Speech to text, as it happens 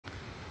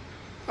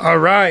All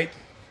right.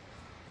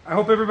 I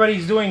hope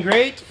everybody's doing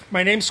great.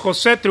 My name's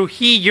Jose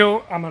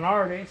Trujillo. I'm an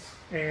artist,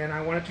 and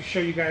I wanted to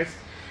show you guys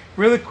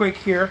really quick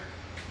here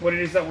what it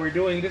is that we're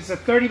doing. This is a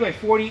 30 by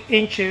 40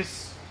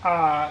 inches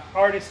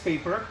artist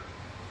paper.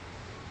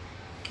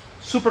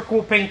 Super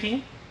cool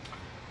painting.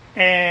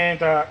 And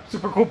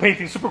super cool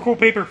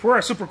paper for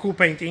a super cool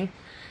painting.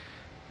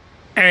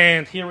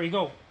 And here we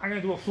go. I'm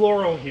going to do a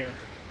floral here.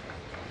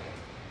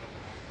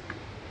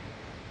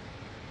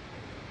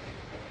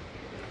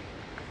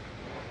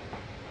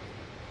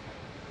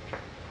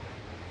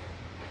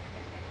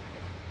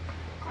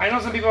 I know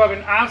some people have been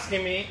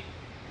asking me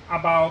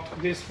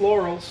about these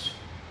florals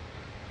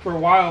for a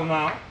while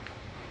now.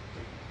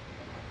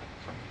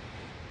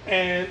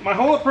 And my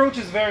whole approach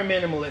is very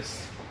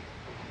minimalist.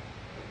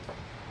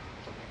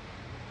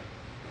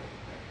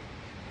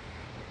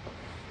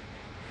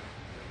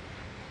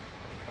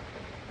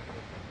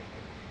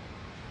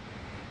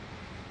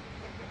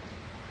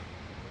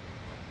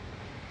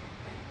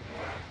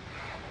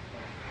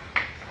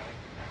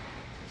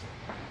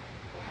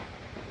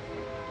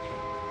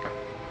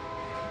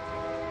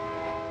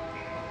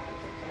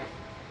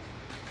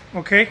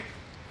 Okay,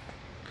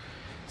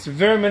 it's a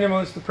very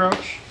minimalist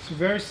approach. It's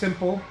very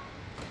simple.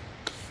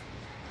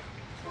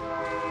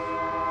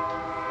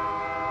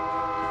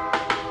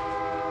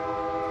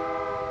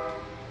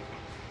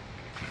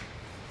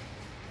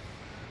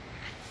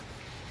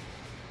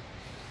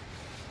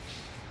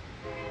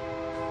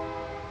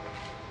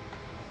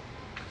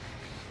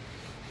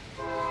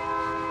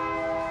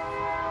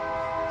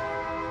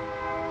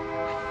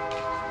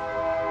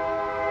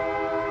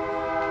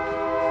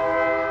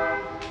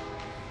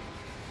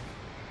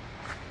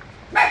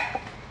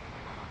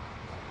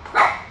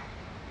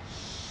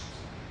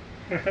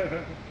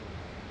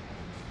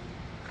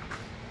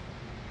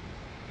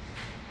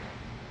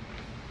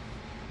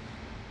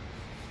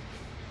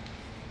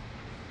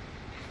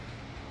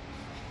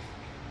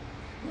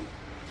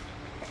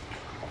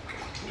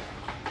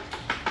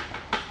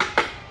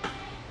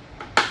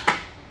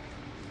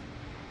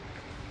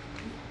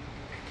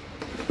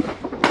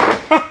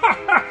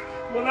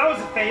 Well, that was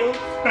a fail.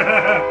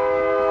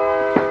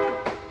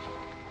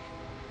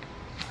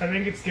 I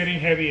think it's getting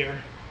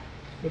heavier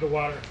with the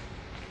water.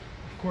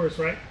 Of course,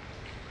 right?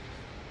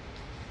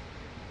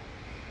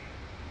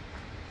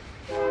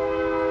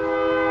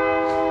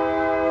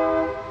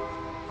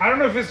 I don't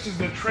know if it's just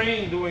the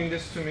train doing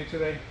this to me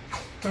today.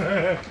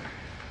 There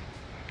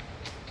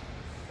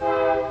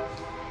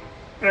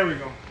we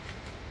go.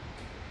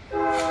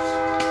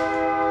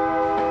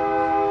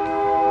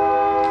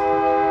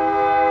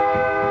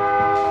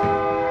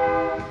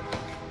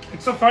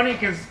 It's so funny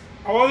because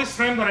all this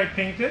time that I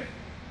painted,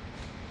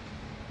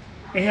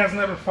 it has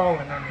never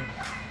fallen on me.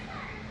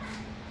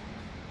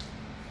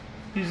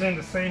 Using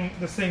the same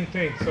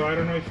thing, so I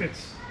don't know if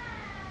it's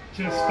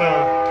just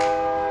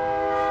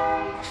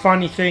a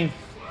funny thing.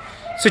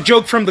 It's a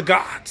joke from the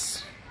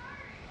gods.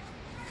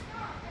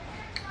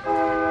 All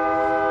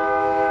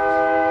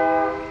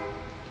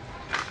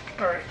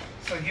right,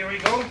 so here we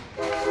go.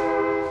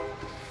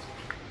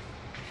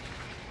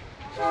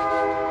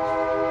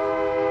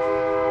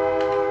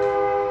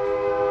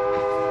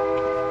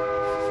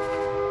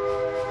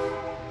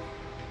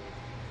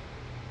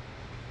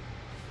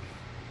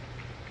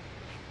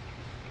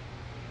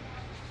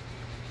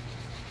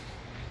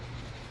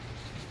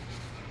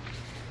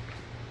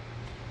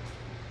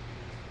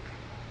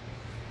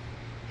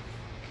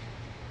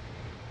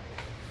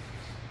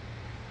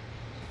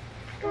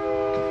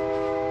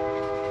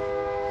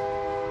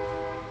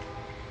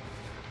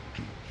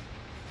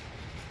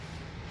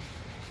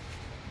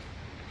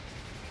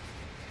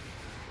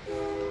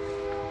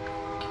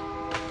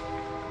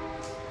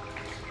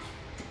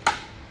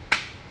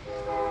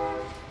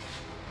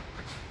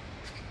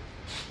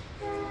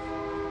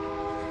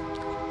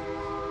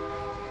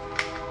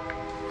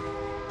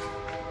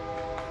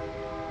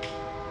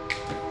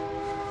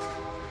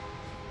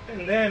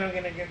 And then I'm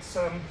going to get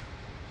some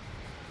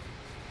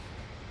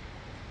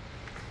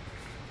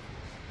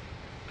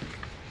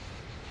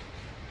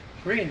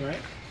green,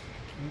 right?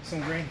 Need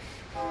some green.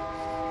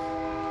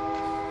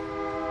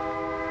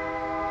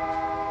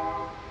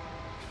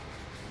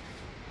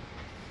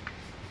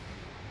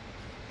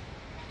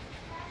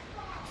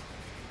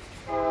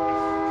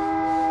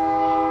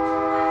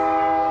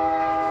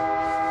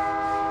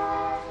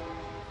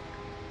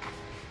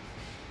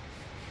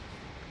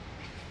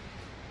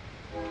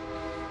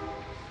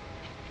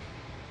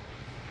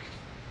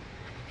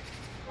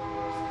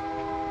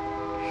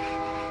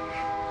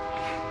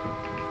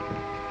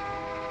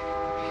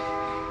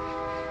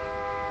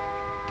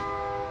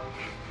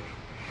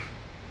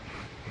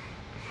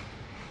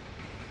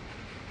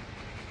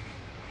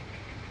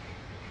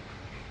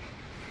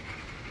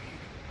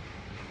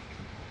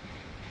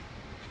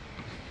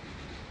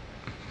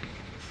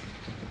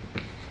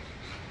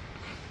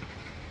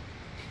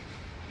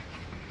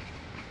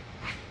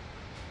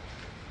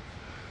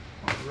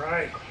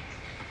 Right.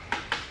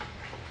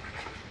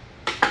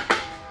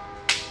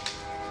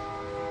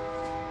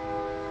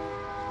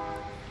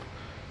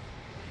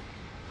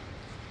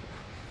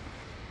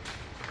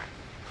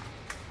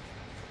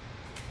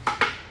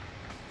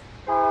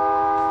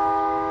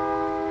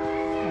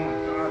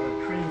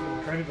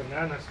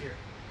 bananas here.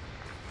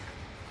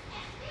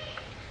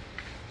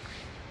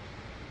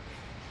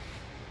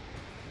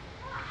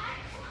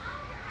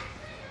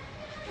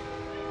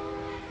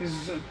 This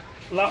is a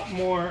lot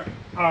more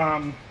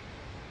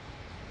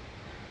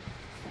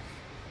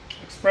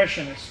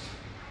expressionist.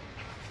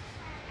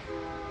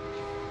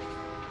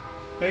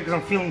 Maybe because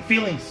I'm feeling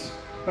feelings.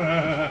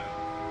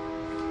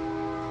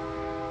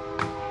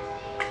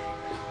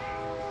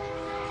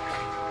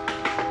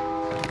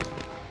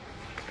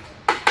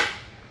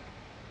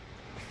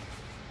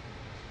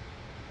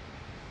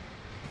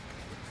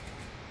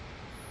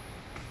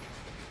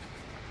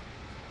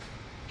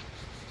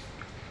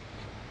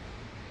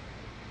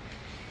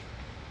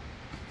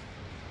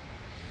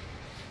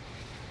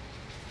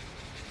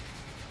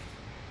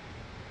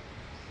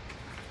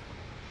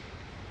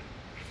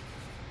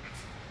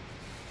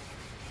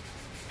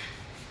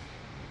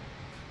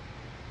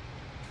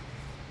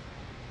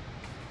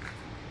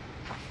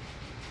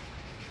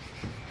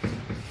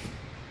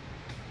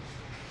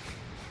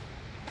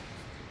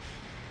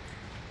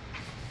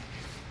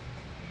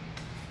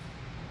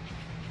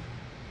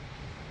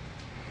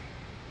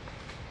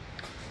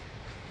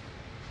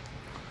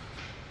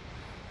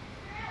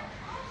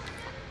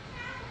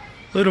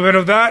 A little bit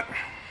of that.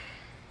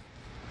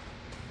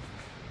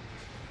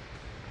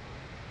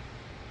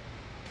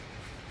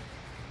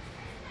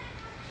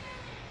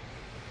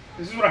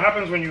 This is what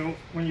happens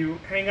when you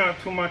hang out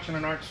too much in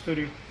an art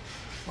studio.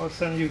 All of a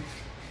sudden you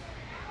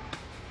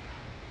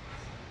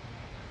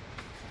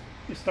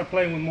start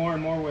playing with more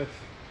and more with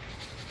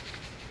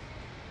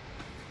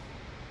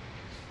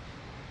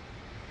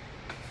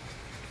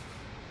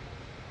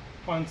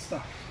fun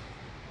stuff.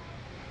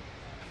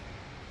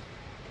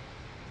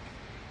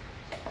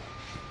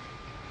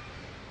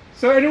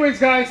 So anyways,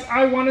 guys,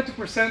 I wanted to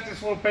present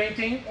this little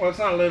painting. Well, it's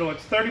not little,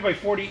 it's 30 by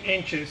 40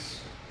 inches.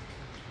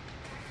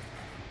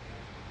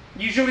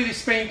 Usually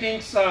these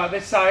paintings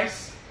this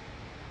size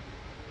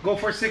go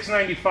for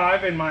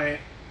 $6.95 in my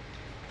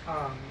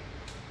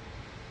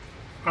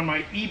on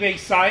my eBay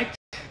site,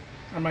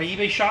 on my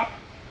eBay shop.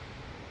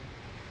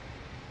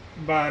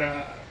 But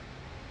I'm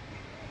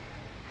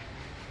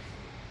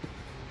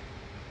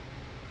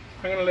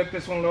gonna let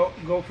this one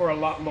go for a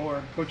lot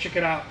lower. Go check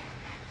it out.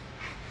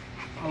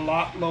 A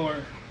lot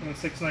lower than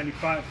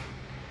 $6.95.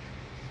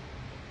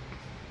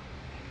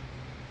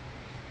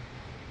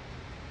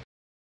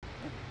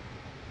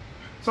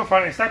 So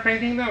funny. I start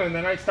painting them, and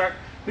then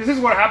this is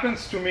what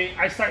happens to me.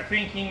 I start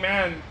thinking,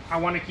 man, I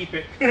want to keep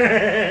it.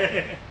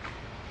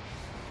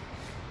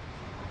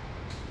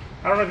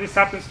 I don't know if this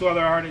happens to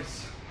other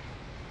artists,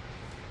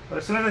 but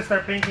as soon as I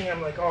start painting, I'm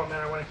like, oh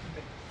man, I want to keep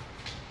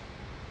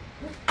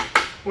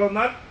it. Well,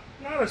 not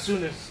as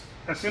soon as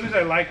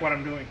I like what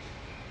I'm doing.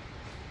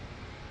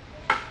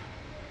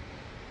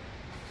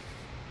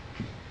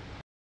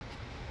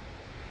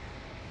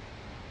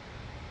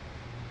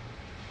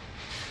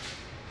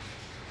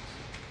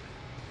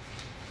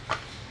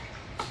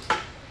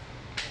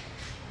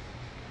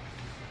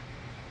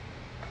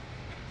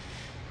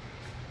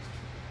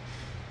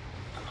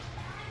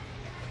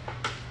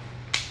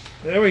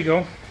 There we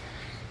go.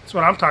 That's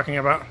what I'm talking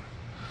about.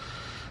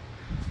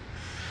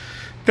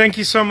 Thank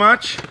you so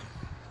much.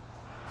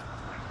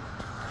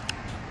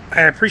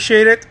 I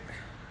appreciate it.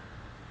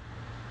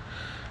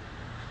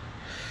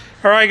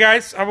 All right,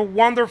 guys. Have a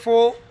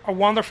wonderful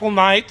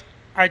night.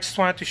 I just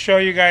wanted to show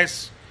you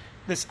guys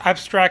this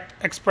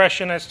abstract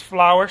expressionist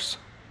flowers.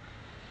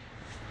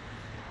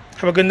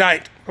 Have a good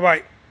night.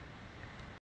 Bye-bye.